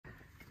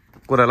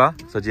过来了，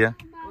小姐。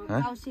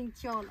高兴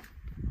叫了。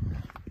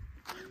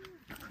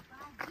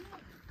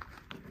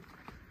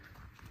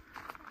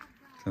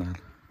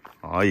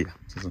哎呀，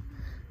这是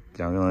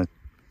两个人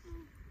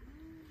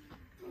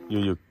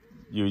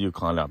又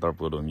扛2袋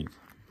菠萝蜜，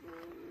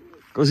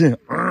高兴。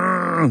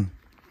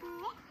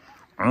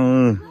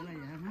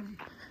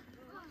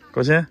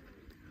高兴。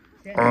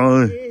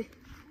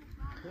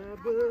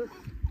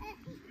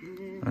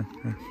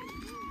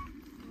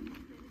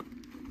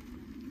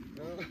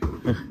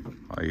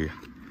哎呀，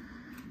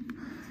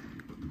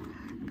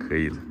可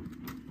以的。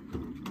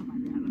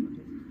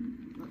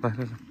来，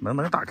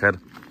能打开的。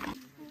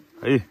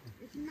哎呀，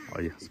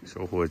这个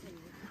小伙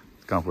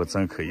干活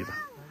真可以的。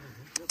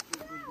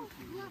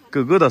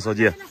狗狗的小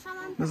姐，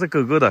那是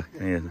狗狗的，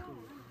看也是。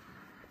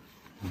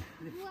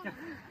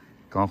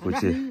刚回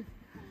去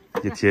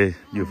一天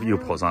又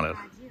跑上来了。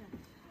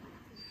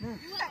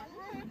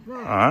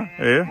啊，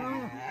哎，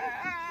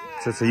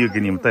这次又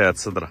给你们带点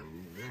吃的了。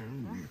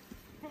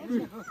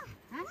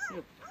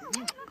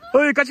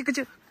哎，赶紧！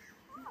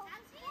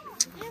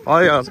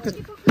哎呀，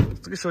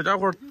这个小家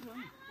伙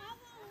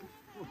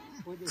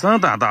真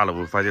胆大了，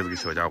我发现这个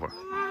小家伙。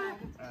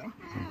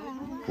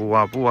不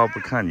挖不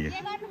看你，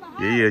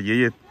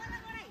爷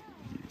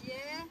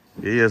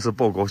爷是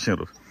抱高兴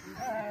了。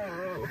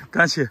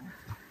赶紧，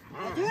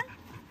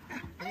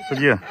小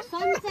姐。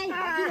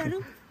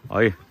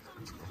哎呀，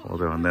好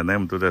的，奶奶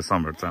们都在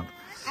上面站着。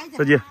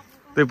小姐，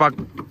对，把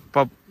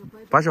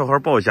小孩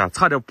抱一下，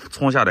差点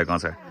冲下来刚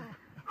才。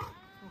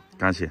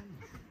赶紧。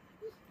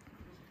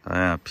哎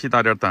呀，屁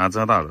大点胆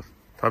真大了，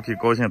他比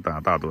高兴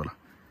胆大多了。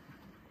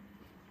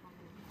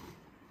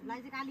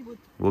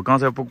我刚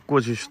才不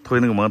过去推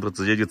那个门头，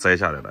直接就摘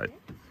下来了。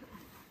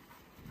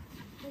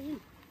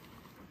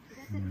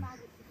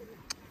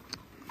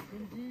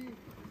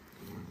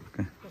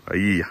哎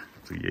呀，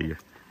这个爷爷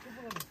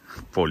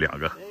抱2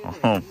个，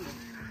哦。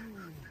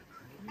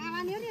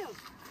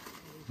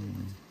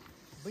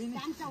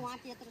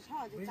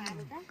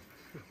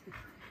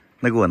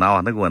那给我拿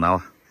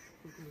哇，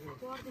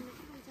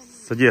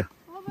小姐，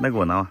那给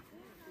我拿哇。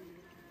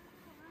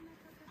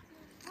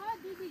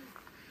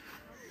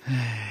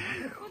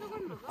哎，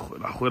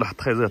回了，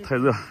太热，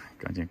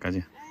赶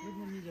紧。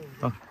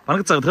啊，把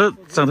那个枕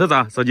头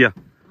砸，小姐，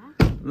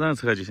扔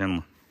出来就行了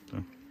嘛。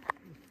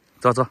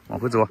走，往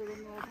回走。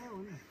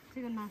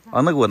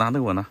啊，那个我拿，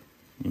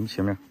你们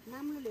前面。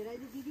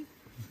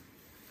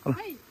好了。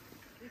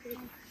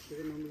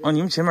啊，你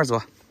们前面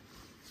走。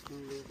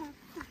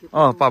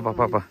哦，爸，走。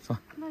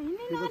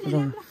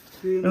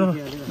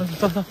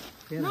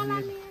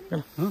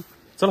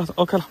走了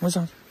 ，OK 了，没事。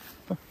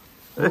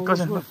哎，高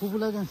兴。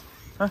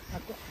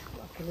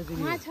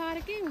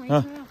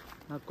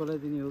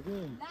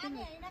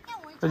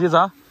小姐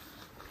咋？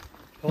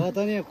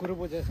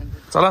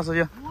咋了，小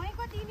姐？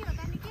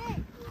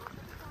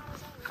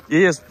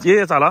爷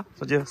爷咋了？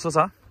小姐说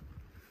啥？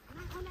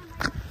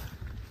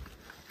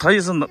他意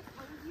思拿，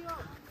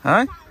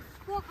啊？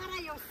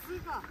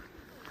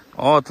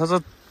哦，他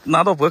说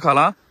拿到博卡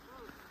拉。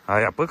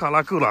哎呀，博卡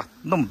拉够了，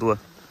那么多，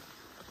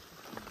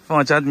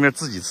放家里面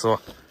自己吃吧。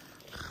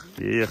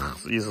爷爷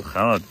意思还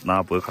要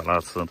拿博卡拉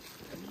吃。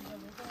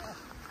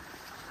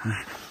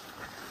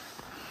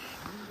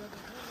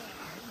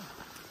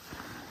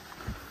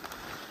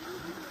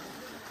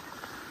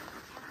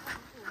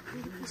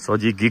小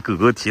姐给狗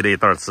狗提了一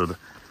袋吃的。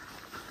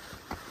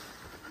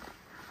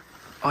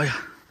哎呀，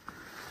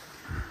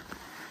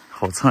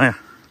好沉呀！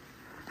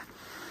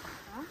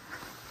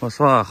我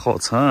说啊，好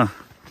沉啊！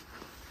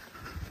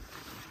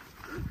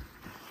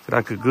给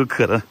他狗狗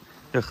渴的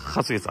要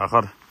喝水咋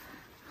喝的？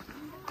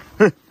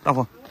嘿，大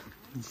伙，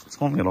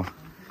聪明了！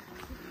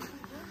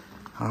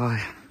哎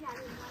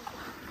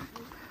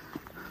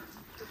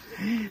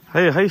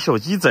呀，还有小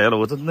鸡仔了，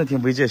我这那天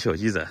没见小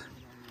鸡仔。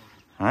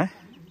哎，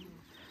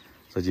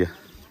小姐，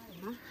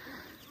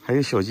还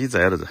有小鸡仔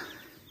了这。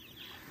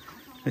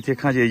那天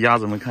看见鸭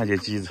子，没看见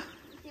鸡子。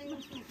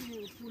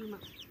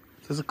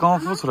这是刚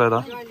孵出来的，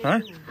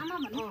哎，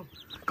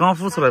刚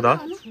孵出来的。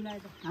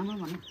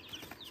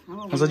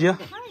小姐，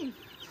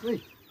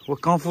我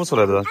刚孵出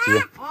来的鸡。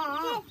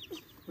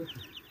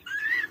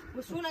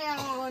我说了呀，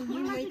你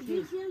没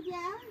听。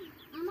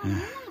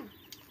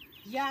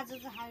鸭子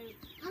还有，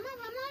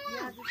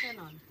鸭子在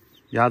哪里？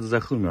鸭子在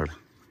后面了。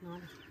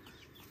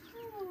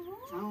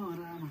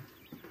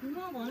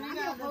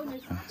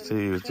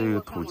这有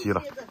土鸡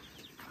了。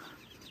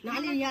哪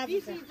里鸭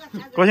子？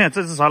高兴，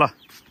这是啥了？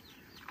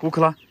顾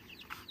客了。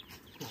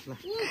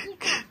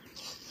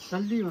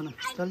चल्ली बना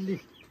चल्ली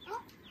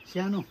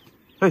सानो呀，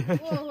哎呀，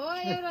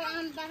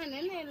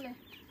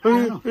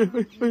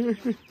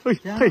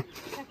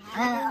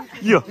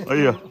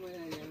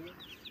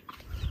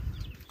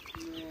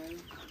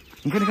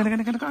你看，不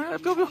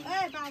要，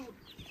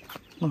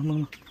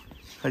弄，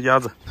还鸭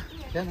子，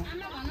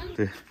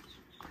对，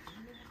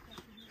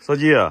小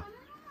鸡，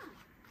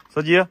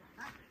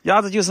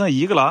鸭子就剩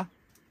1个了，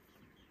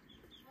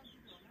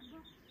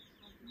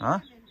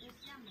啊，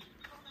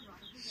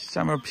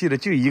下面屁的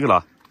就1个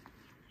了。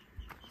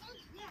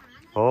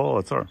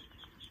哦，这儿，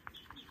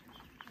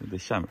在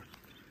下面。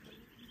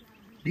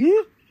咦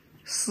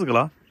，4个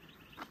了？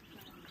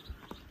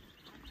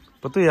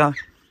不对呀、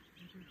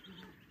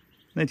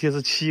那天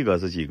是7个，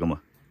是几个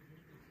嘛？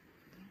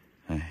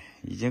哎，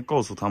已经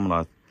告诉他们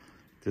了，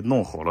得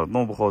弄好了，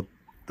弄不好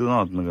都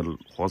让那个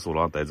黄鼠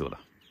狼带走了。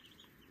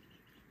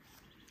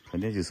肯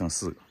定就剩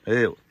4个，哎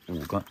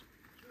，5个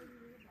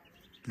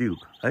，6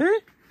个，哎，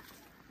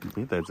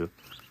没带走。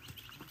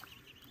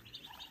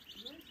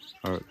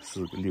2、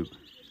4个、6个，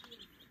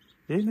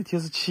哎，那天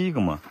是7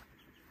个嘛？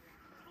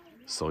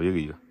少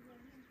一个，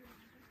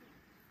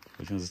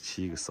好像是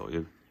7个，少一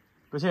个。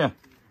高兴。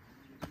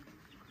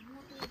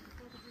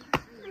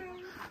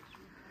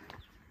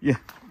耶，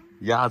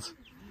鸭子，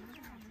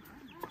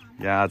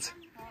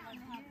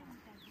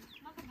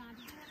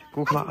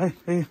过去了，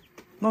哎，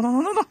弄。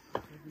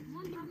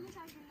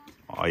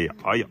哎呀，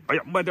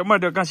慢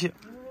点，感谢。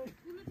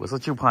我说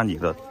就怕你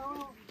的，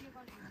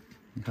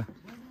你看，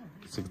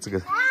这个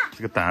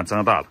胆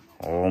真大了，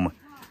哦嘛，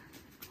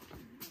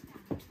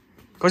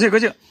高兴，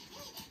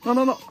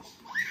弄。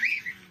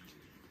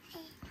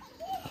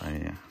哎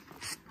呀，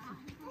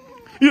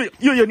哟，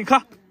你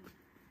看，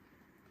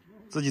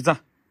自己站。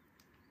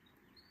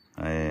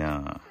哎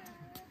呀，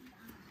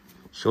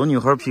小女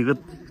孩比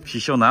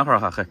小男孩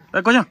还嗨！来，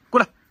高兴，过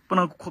来，不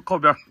能靠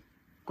边，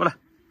过来，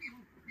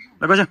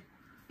来，高兴，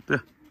对，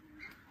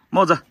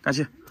帽子，感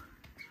谢，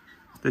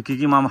对，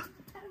给妈妈，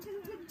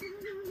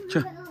去。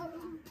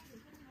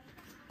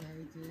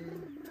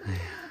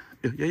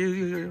哎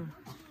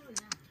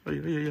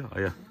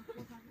呀，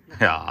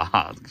哎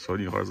呀，这个小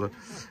女孩是，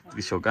这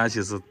个小干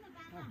系是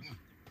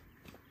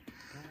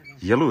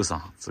一路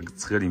上这个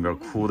车里面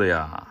哭的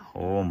呀，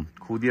哦，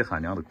哭爹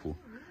喊娘的哭。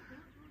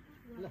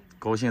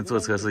高兴坐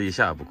车是一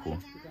下不哭。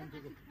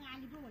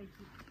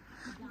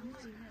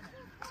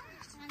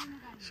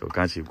小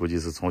干系估计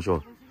是从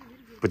小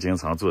不经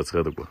常坐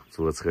车的过，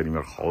坐车里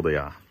面嚎的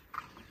呀。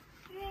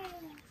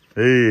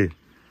哎，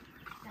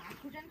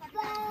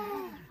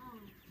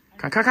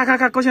看，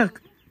高兴，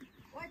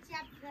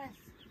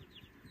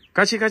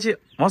干气，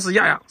往死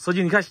压，手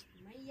机你看。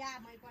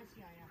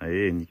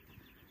哎，你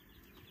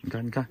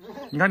看，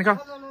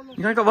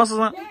往死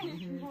上。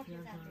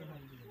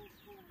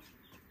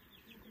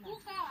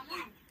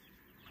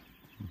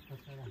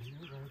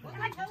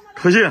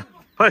可惜，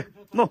嘿，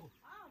弄。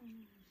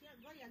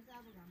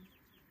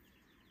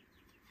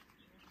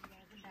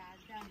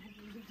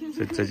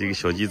这几个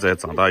小鸡仔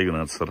长大又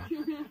能吃了。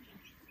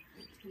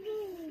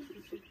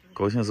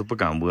高兴是不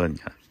敢摸，你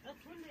看，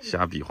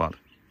瞎比划了。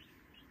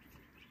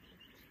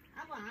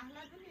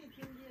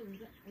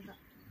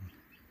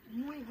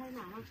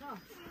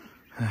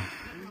哎，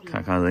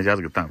看人家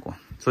这个弹弓，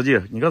手机，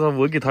你看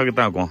我给他个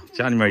弹弓，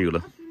家里面有了。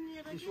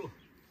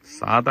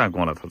啥弹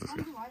弓了？他这是。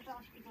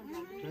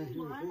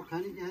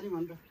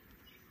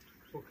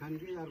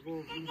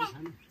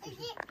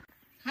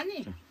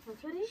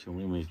小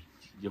妹妹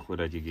一回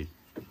来就给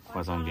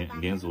换上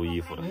民族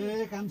衣服了，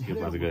就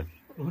把这个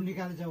他们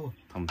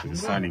这个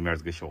山里面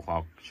这个小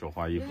花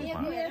衣服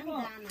换了。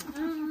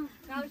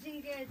高兴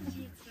给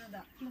鸡吃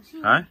的。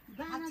哎？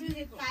把这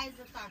个袋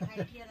子打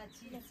开，给了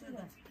鸡吃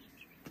的。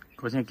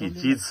高兴给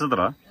鸡吃的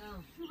了？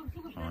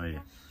哎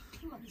呀！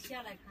你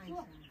下来看一下，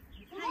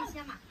看一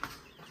下嘛。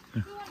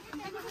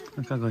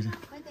看高兴。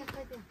快点。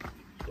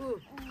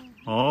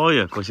哦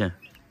呀，高兴，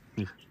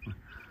你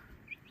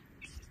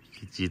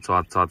给鸡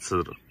抓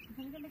吃的了。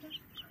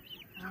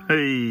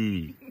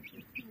嘿。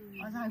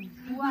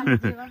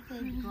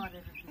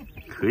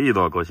可以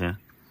的，高兴。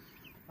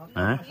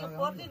哎。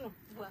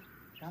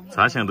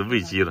咋想的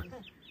喂鸡了？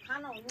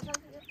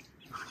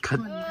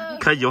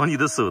看咬你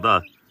的手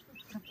的。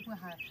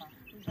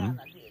嗯。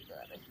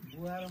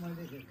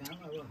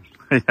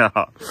哎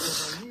呀。